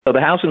So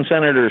the House and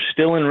Senate are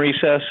still in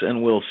recess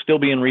and will still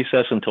be in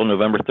recess until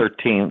November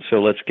 13th.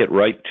 So let's get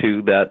right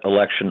to that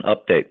election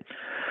update.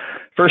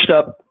 First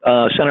up,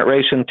 Senate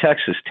race in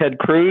Texas, Ted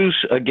Cruz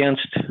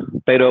against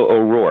Beto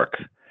O'Rourke.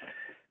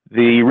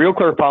 The Real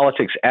Clear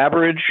Politics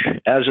average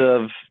as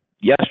of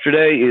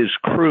yesterday is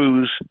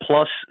Cruz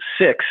plus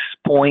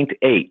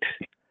 6.8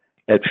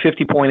 at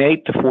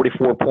 50.8 to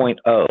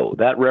 44.0.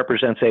 That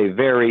represents a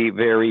very,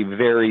 very,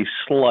 very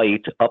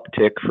slight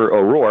uptick for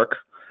O'Rourke,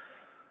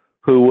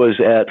 who was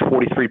at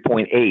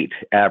 43.8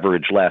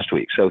 average last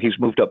week. So he's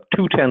moved up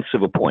 0.2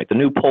 of a point. The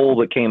new poll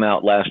that came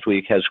out last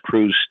week has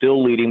Cruz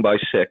still leading by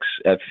 6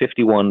 at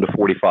 51 to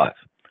 45.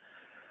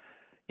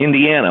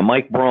 Indiana,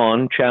 Mike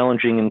Braun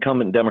challenging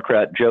incumbent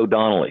Democrat Joe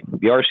Donnelly.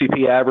 The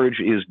RCP average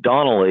is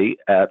Donnelly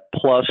at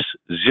plus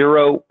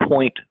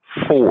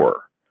 0.4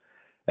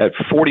 at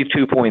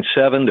 42.7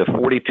 to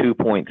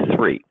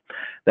 42.3.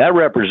 That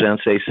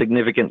represents a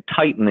significant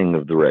tightening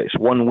of the race.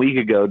 1 week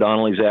ago,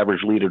 Donnelly's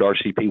average lead at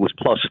RCP was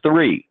plus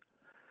 3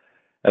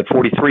 at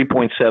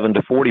 43.7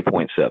 to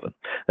 40.7.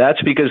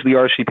 That's because the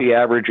RCP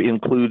average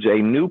includes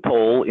a new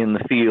poll in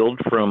the field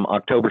from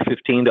October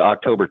 15 to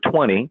October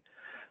 20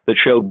 that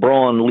showed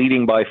Braun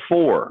leading by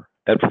 4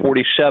 at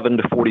 47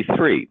 to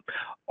 43.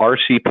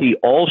 RCP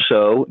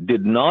also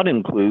did not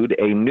include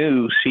a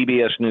new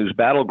CBS News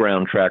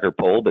Battleground Tracker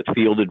poll that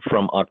fielded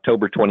from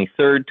October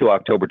 23rd to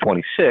October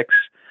 26th,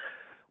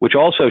 which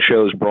also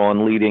shows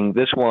Braun leading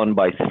this one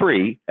by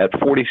 3 at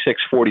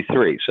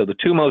 46-43. So the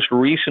two most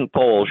recent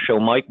polls show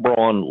Mike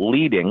Braun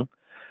leading,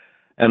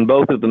 and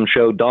both of them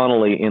show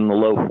Donnelly in the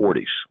low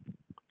 40s.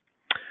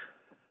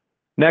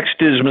 Next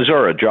is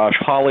Missouri, Josh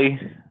Hawley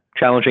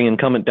challenging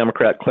incumbent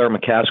Democrat Claire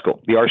McCaskill.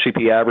 The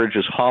RCP average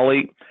is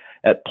Hawley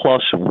at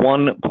plus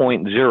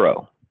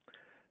 1.0.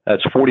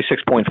 That's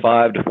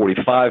 46.5 to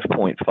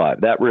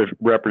 45.5. That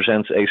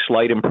represents a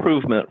slight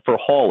improvement for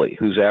Hawley,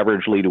 whose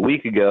average lead a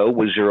week ago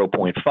was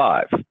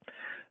 0.5.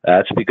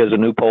 That's because a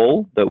new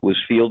poll that was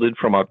fielded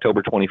from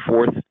October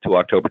 24th to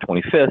October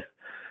 25th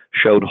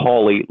showed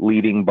Hawley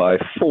leading by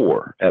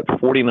 4 at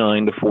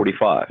 49 to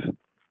 45.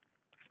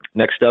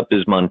 Next up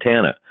is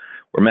Montana,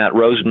 where Matt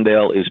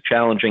Rosendale is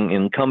challenging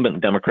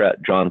incumbent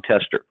Democrat Jon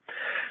Tester.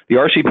 The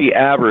RCP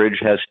average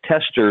has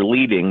Tester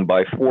leading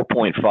by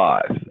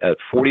 4.5 at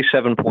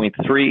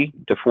 47.3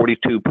 to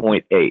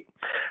 42.8.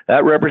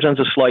 That represents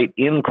a slight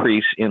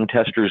increase in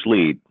Tester's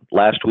lead.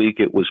 Last week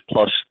it was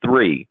plus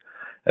 3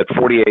 at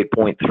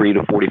 48.3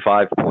 to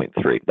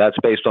 45.3. That's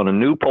based on a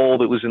new poll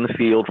that was in the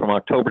field from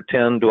October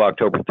 10 to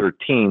October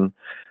 13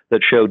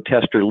 that showed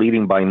Tester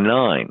leading by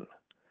 9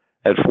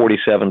 at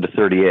 47 to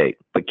 38.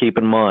 But keep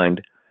in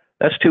mind,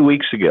 that's 2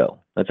 weeks ago.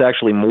 That's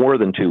actually more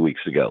than 2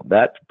 weeks ago.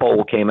 That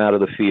poll came out of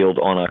the field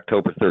on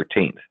October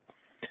 13th.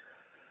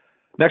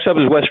 Next up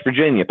is West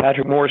Virginia.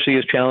 Patrick Morrisey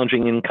is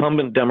challenging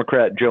incumbent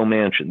Democrat Joe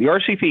Manchin. The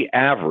RCP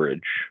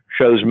average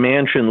shows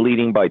Manchin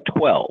leading by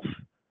 12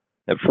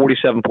 at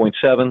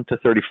 47.7 to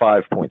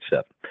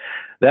 35.7.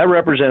 That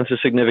represents a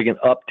significant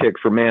uptick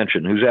for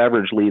Manchin, whose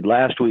average lead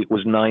last week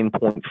was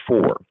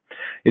 9.4.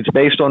 It's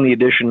based on the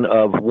addition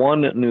of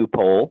one new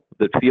poll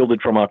that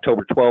fielded from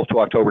October 12 to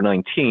October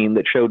 19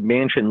 that showed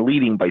Manchin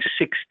leading by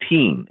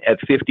 16 at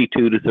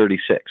 52 to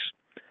 36.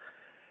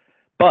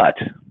 But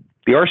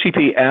the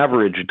RCP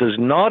average does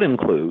not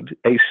include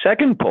a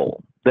second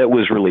poll that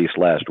was released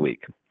last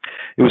week.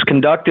 It was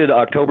conducted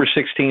October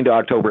 16 to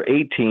October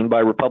 18 by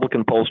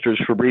Republican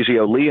pollsters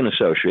Fabrizio Lee and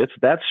Associates.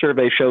 That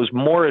survey shows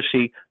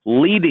Morrisey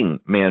leading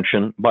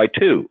Manchin by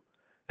 2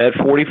 at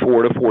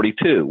 44 to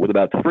 42, with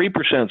about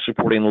 3%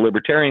 supporting the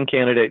Libertarian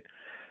candidate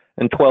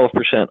and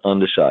 12%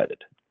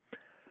 undecided.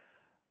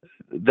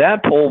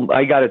 That poll,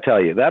 I got to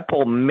tell you, that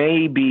poll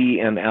may be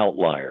an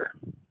outlier.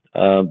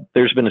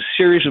 There's been a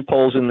series of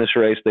polls in this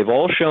race. They've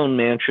all shown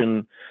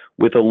Manchin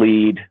with a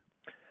lead.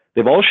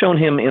 They've all shown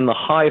him in the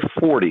high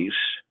 40s.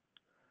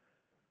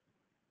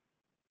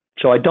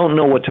 So I don't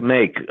know what to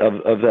make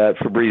of that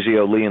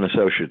Fabrizio Lee and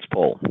Associates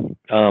poll.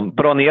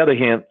 But on the other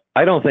hand,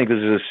 I don't think this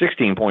is a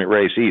 16-point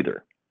race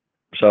either.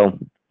 So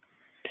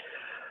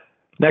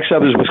next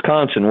up is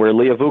Wisconsin, where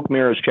Leah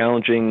Vukmir is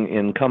challenging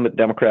incumbent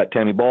Democrat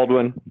Tammy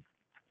Baldwin.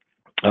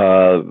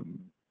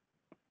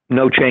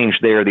 No change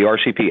there. The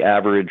RCP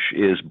average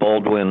is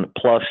Baldwin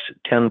plus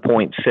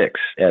 10.6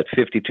 at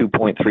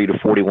 52.3 to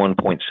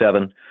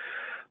 41.7.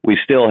 We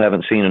still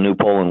haven't seen a new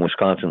poll in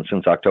Wisconsin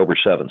since October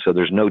 7th, so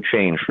there's no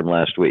change from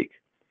last week.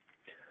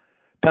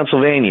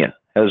 Pennsylvania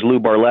has Lou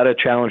Barletta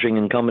challenging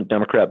incumbent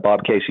Democrat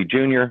Bob Casey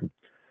Jr.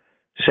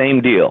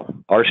 Same deal.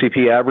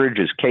 RCP average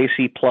is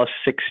Casey plus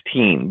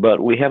 16,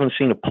 but we haven't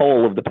seen a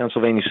poll of the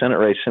Pennsylvania Senate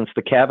race since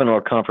the Kavanaugh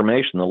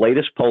confirmation. The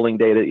latest polling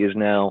data is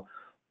now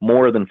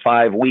more than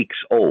 5 weeks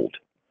old.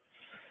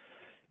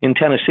 In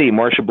Tennessee,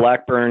 Marsha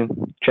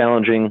Blackburn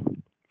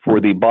challenging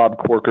for the Bob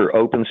Corker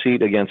open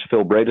seat against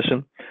Phil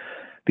Bredesen.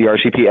 The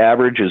RCP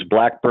average is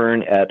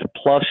Blackburn at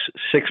plus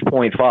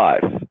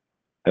 6.5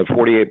 at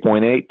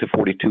 48.8 to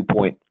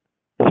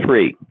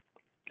 42.3.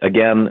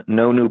 Again,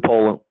 no new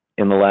poll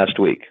in the last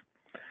week.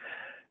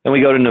 Then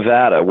we go to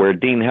Nevada, where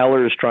Dean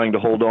Heller is trying to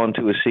hold on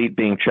to a seat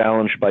being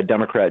challenged by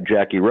Democrat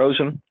Jackie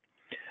Rosen.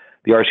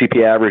 The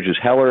RCP average is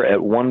Heller at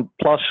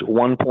plus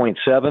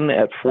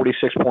 1.7 at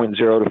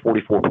 46.0 to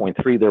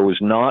 44.3. There was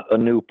not a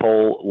new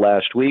poll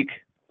last week.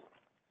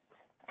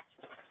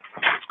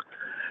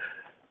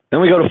 Then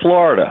we go to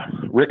Florida.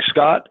 Rick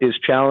Scott is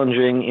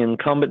challenging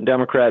incumbent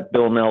Democrat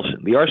Bill Nelson.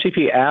 The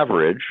RCP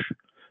average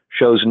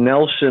shows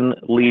Nelson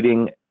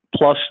leading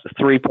plus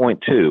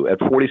 3.2 at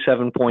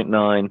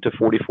 47.9 to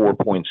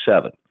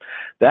 44.7.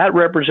 That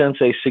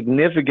represents a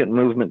significant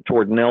movement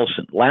toward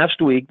Nelson.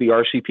 Last week, the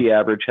RCP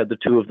average had the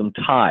two of them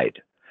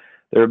tied.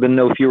 There have been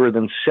no fewer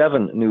than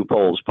 7 new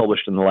polls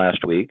published in the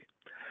last week.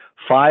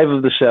 5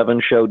 of the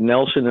 7 showed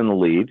Nelson in the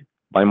lead,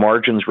 by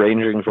margins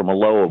ranging from a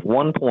low of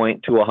 1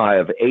 point to a high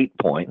of 8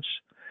 points,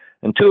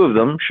 and 2 of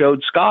them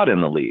showed Scott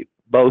in the lead,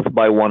 both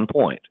by 1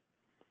 point.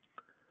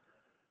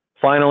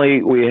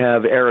 Finally, we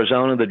have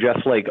Arizona, the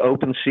Jeff Flake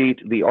open seat.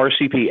 The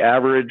RCP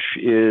average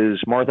is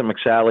Martha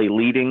McSally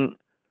leading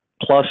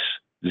plus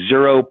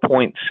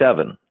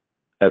 0.7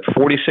 at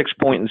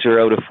 46.0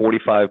 to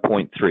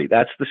 45.3.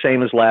 That's the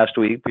same as last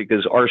week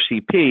because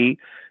RCP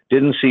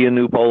didn't see a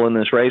new poll in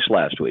this race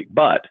last week,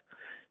 but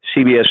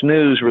CBS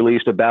News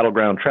released a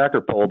battleground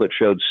tracker poll that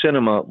showed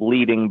Sinema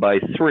leading by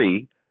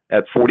 3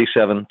 at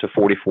 47 to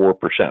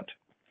 44%.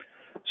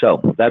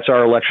 So that's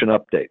our election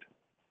update.